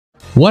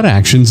What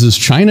actions is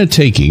China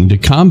taking to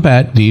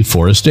combat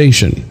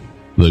deforestation?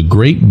 The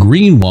Great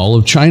Green Wall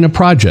of China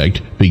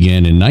project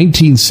began in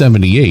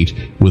 1978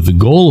 with the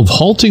goal of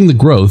halting the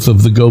growth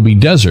of the Gobi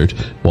Desert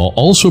while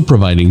also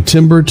providing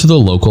timber to the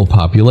local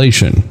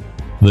population.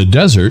 The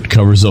desert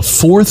covers a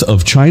fourth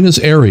of China's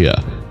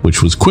area,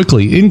 which was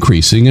quickly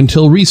increasing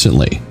until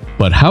recently.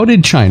 But how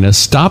did China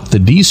stop the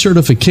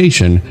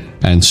desertification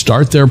and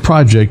start their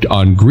project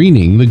on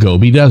greening the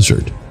Gobi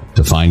Desert?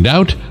 To find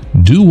out,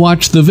 do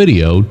watch the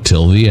video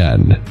till the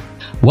end.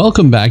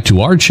 Welcome back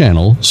to our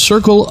channel,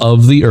 Circle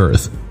of the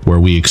Earth, where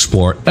we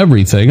explore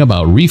everything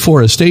about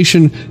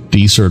reforestation,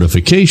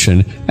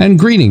 desertification, and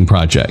greening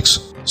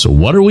projects. So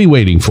what are we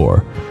waiting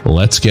for?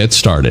 Let's get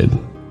started.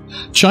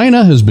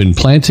 China has been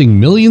planting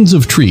millions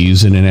of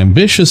trees in an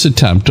ambitious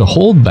attempt to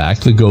hold back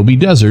the Gobi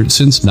Desert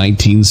since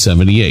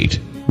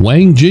 1978.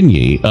 Wang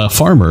Jinyi, a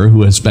farmer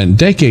who has spent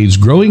decades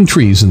growing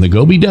trees in the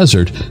Gobi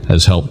Desert,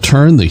 has helped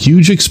turn the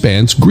huge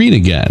expanse green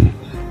again.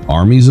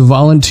 Armies of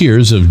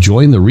volunteers have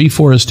joined the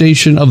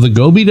reforestation of the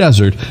Gobi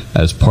Desert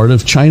as part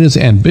of China's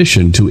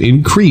ambition to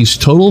increase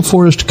total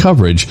forest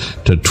coverage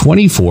to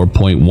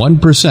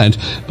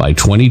 24.1% by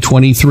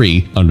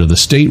 2023 under the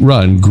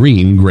state-run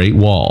Green Great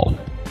Wall.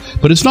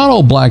 But it's not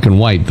all black and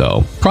white,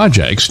 though.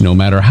 Projects, no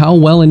matter how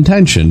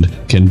well-intentioned,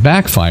 can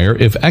backfire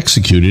if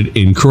executed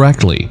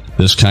incorrectly.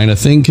 This kind of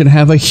thing can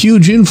have a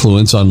huge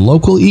influence on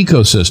local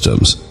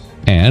ecosystems.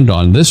 And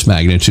on this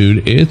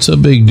magnitude, it's a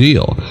big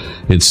deal.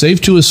 It's safe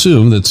to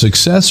assume that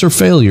success or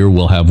failure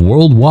will have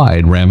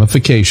worldwide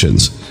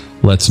ramifications.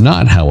 Let's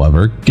not,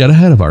 however, get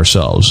ahead of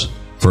ourselves.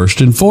 First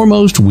and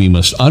foremost, we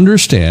must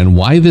understand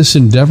why this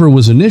endeavor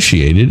was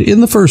initiated in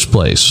the first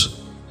place.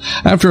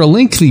 After a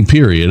lengthy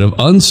period of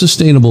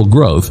unsustainable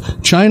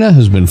growth, China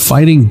has been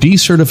fighting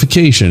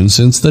desertification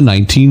since the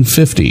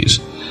 1950s.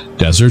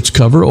 Deserts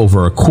cover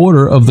over a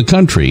quarter of the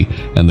country,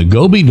 and the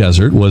Gobi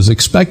Desert was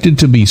expected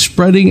to be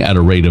spreading at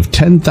a rate of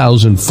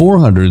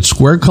 10,400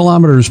 square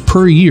kilometers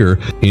per year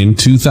in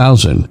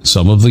 2000.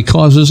 Some of the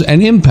causes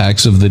and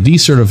impacts of the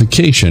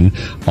desertification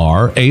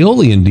are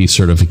aeolian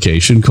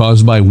desertification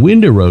caused by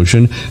wind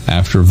erosion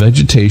after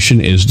vegetation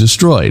is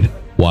destroyed,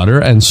 water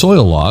and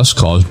soil loss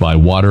caused by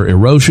water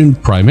erosion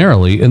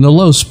primarily in the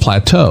Los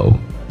Plateau,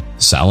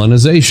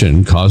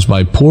 salinization caused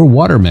by poor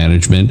water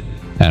management,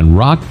 and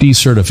rock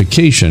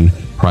desertification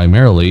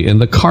primarily in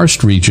the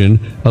karst region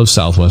of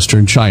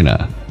southwestern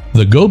China.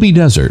 The Gobi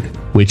Desert,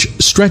 which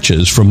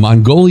stretches from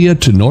Mongolia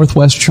to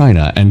northwest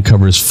China and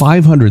covers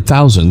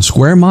 500,000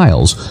 square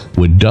miles,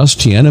 would dust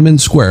Tiananmen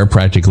Square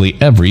practically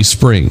every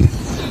spring.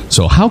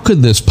 So how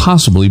could this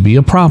possibly be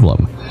a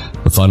problem?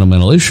 The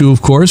fundamental issue,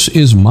 of course,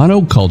 is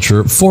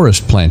monoculture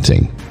forest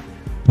planting.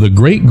 The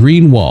Great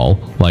Green Wall,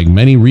 like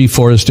many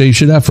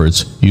reforestation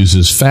efforts,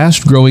 uses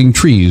fast-growing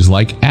trees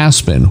like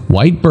aspen,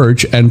 white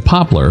birch, and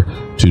poplar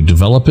to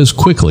develop as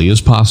quickly as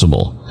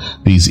possible.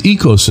 These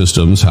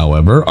ecosystems,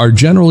 however, are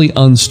generally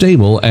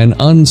unstable and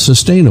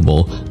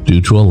unsustainable due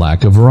to a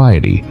lack of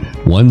variety.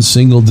 One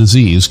single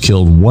disease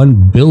killed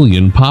 1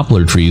 billion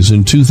poplar trees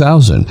in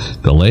 2000,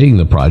 delaying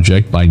the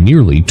project by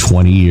nearly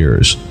 20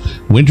 years.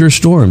 Winter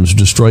storms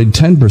destroyed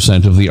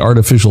 10% of the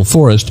artificial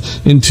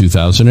forest in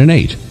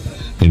 2008.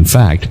 In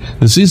fact,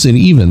 this isn't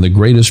even the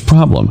greatest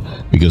problem,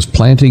 because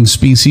planting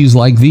species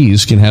like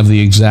these can have the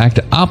exact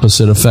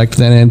opposite effect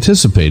than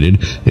anticipated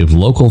if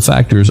local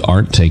factors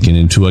aren't taken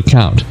into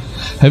account.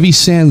 Heavy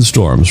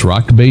sandstorms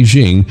rocked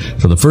Beijing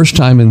for the first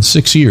time in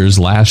 6 years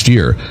last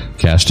year,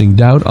 casting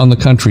doubt on the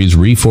country's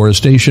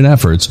reforestation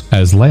efforts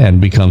as land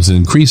becomes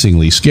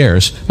increasingly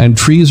scarce and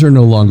trees are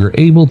no longer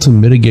able to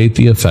mitigate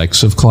the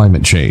effects of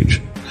climate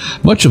change.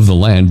 Much of the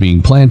land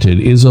being planted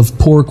is of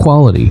poor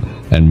quality,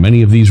 and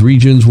many of these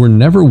regions were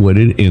never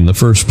wooded in the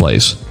first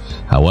place.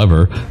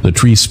 However, the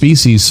tree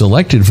species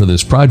selected for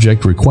this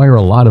project require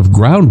a lot of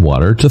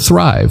groundwater to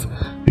thrive.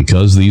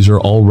 Because these are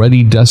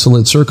already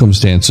desolate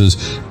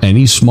circumstances,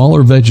 any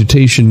smaller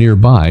vegetation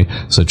nearby,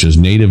 such as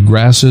native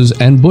grasses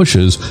and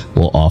bushes,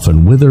 will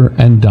often wither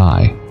and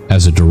die.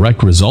 As a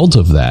direct result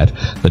of that,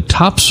 the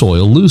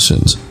topsoil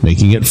loosens,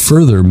 making it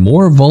further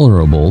more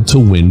vulnerable to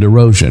wind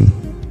erosion.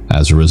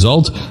 As a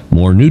result,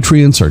 more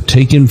nutrients are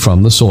taken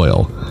from the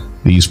soil.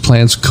 These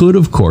plants could,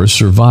 of course,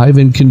 survive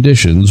in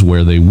conditions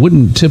where they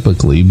wouldn't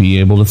typically be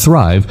able to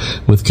thrive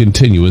with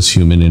continuous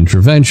human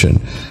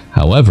intervention.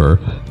 However,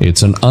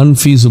 it's an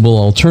unfeasible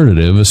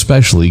alternative,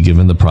 especially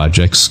given the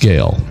project's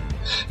scale.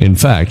 In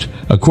fact,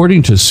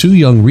 according to Su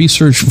Young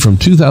research from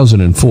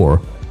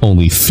 2004,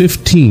 only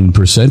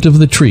 15% of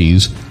the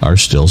trees are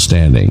still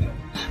standing.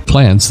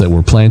 Plants that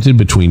were planted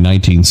between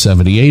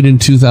 1978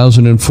 and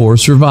 2004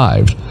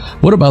 survived.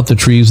 What about the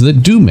trees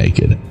that do make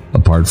it?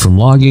 Apart from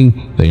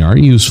logging, they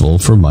aren't useful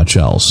for much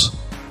else.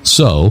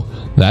 So,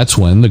 that's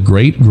when the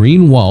Great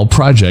Green Wall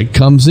project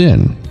comes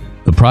in.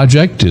 The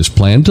project is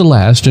planned to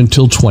last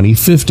until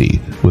 2050,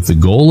 with the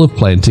goal of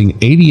planting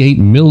 88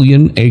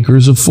 million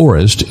acres of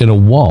forest in a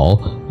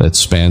wall that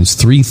spans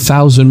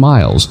 3,000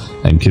 miles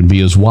and can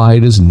be as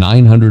wide as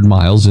 900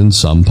 miles in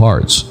some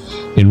parts.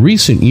 In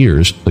recent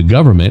years, the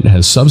government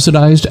has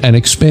subsidized and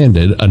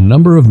expanded a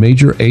number of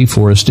major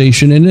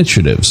afforestation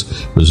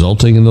initiatives,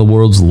 resulting in the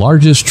world's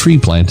largest tree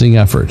planting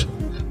effort.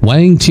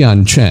 Wang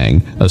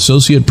TIANCHANG,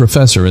 associate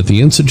professor at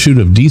the Institute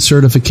of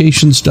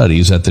Desertification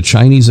Studies at the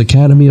Chinese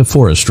Academy of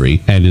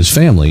Forestry, and his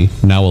family,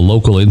 now a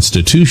local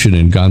institution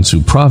in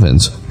Gansu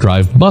province,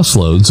 drive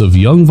busloads of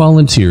young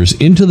volunteers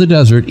into the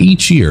desert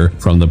each year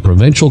from the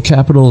provincial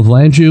capital of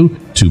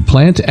Lanzhou to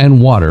plant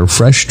and water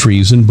fresh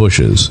trees and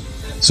bushes.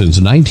 Since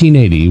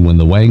 1980, when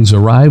the Wangs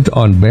arrived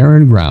on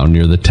barren ground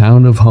near the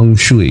town of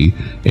Hengshui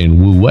in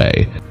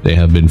Wuwei, they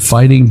have been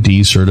fighting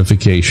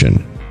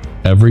desertification.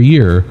 Every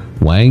year,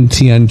 Wang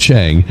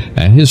TIANCHANG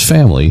and his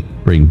family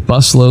bring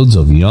busloads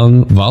of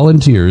young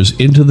volunteers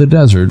into the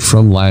desert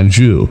from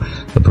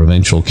Lanzhou, the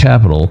provincial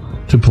capital,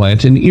 to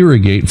plant and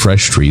irrigate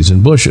fresh trees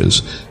and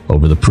bushes.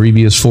 Over the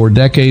previous 4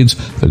 decades,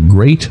 the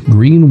Great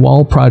Green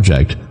Wall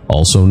Project,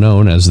 also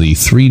known as the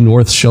 3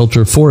 North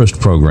Shelter Forest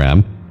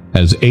Program,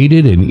 has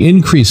aided in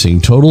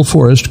increasing total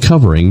forest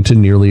covering to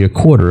nearly a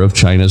quarter of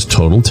China's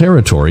total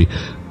territory,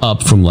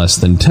 up from less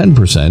than 10%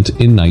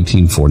 in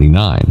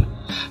 1949.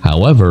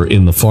 However,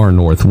 in the far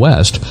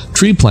northwest,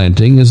 tree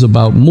planting is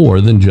about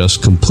more than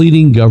just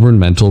completing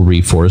governmental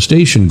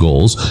reforestation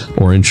goals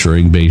or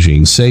ensuring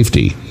Beijing's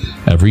safety.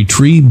 Every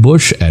tree,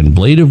 bush, and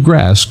blade of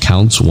grass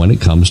counts when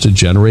it comes to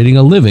generating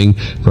a living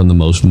from the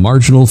most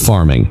marginal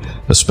farming,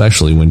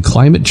 especially when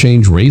climate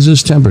change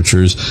raises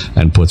temperatures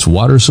and puts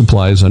water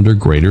supplies under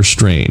greater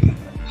strain.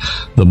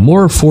 The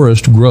more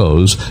forest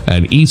grows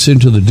and eats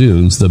into the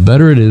dunes, the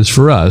better it is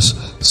for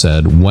us,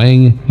 said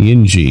Wang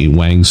Jinyi,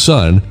 Wang's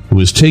son, who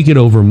has taken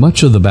over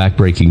much of the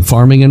backbreaking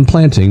farming and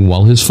planting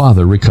while his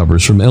father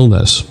recovers from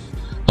illness.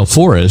 A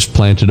forest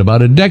planted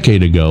about a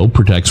decade ago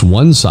protects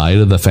one side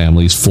of the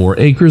family's 4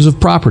 acres of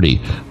property,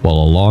 while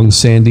a long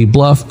sandy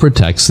bluff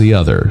protects the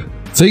other.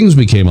 Things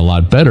became a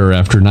lot better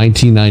after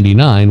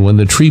 1999 when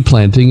the tree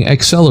planting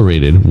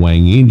accelerated,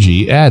 Wang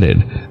Jinyi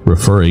added,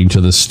 referring to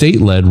the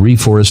state-led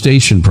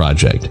reforestation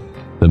project.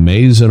 The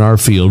maize in our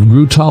field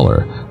grew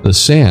taller. The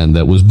sand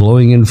that was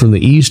blowing in from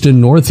the east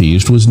and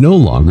northeast was no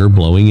longer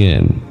blowing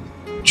in.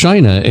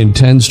 China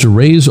intends to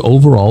raise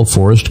overall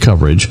forest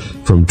coverage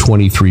from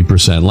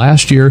 23%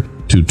 last year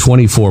to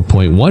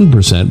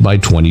 24.1% by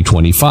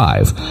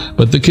 2025,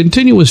 but the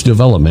continuous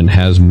development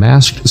has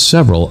masked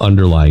several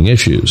underlying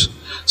issues.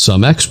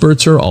 Some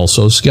experts are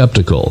also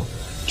skeptical.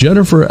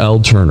 Jennifer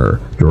L. Turner,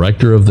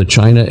 director of the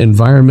China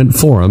Environment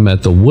Forum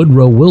at the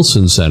Woodrow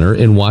Wilson Center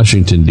in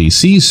Washington,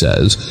 D.C.,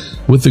 says,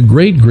 with the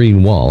Great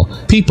Green Wall,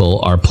 people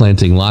are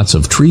planting lots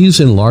of trees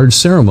in large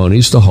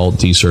ceremonies to halt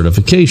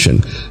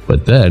desertification,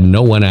 but then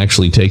no one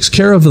actually takes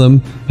care of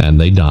them and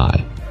they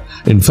die.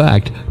 In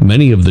fact,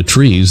 many of the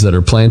trees that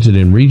are planted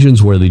in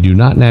regions where they do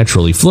not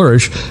naturally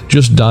flourish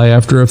just die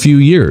after a few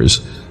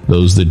years.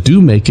 Those that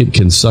do make it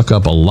can suck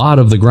up a lot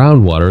of the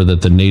groundwater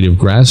that the native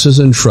grasses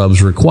and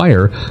shrubs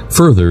require,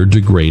 further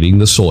degrading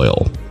the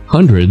soil.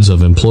 Hundreds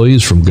of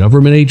employees from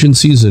government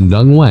agencies in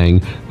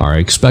Dongwang are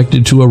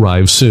expected to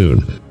arrive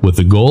soon, with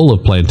the goal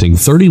of planting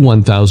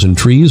 31,000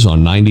 trees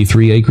on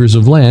 93 acres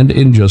of land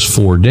in just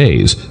 4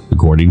 days,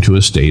 according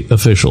to state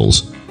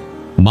officials.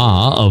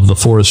 Ma of the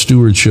Forest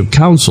Stewardship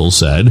Council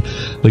said,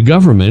 the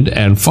government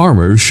and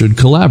farmers should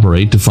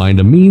collaborate to find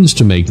a means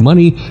to make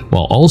money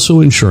while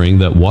also ensuring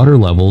that water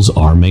levels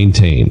are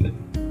maintained.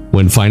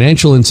 When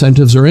financial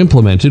incentives are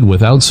implemented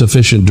without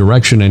sufficient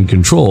direction and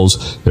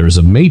controls, there is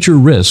a major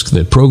risk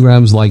that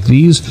programs like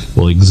these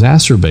will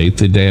exacerbate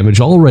the damage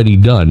already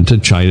done to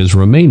China's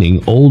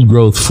remaining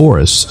old-growth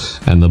forests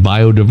and the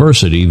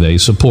biodiversity they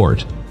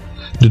support.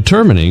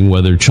 Determining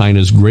whether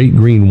China's Great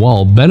Green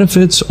Wall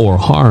benefits or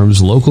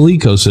harms local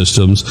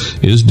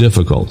ecosystems is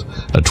difficult.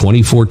 A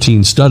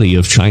 2014 study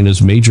of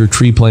China's major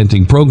tree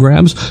planting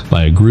programs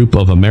by a group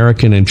of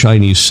American and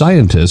Chinese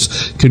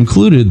scientists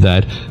concluded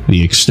that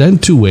the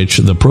extent to which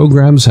the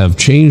programs have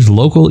changed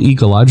local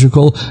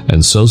ecological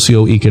and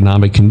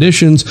socio-economic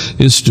conditions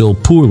is still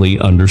poorly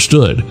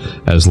understood,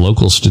 as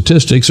local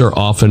statistics are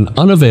often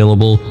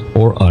unavailable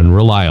or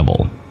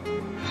unreliable.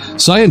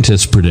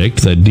 Scientists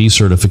predict that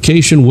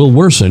desertification will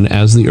worsen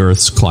as the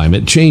Earth's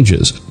climate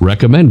changes,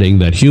 recommending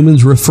that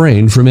humans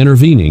refrain from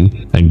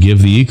intervening and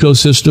give the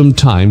ecosystem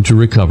time to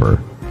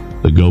recover.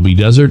 The Gobi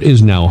Desert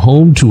is now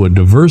home to a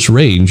diverse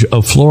range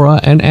of flora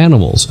and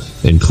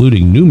animals,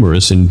 including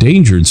numerous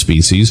endangered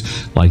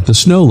species like the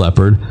snow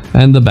leopard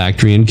and the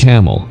Bactrian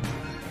camel.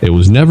 It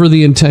was never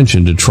the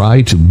intention to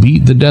try to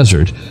beat the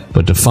desert,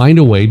 but to find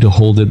a way to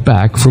hold it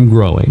back from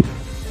growing.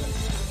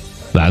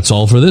 That's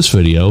all for this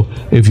video.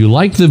 If you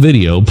liked the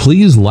video,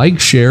 please like,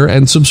 share,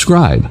 and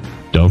subscribe.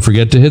 Don't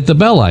forget to hit the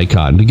bell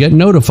icon to get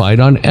notified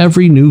on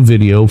every new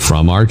video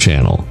from our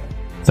channel.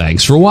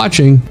 Thanks for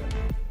watching.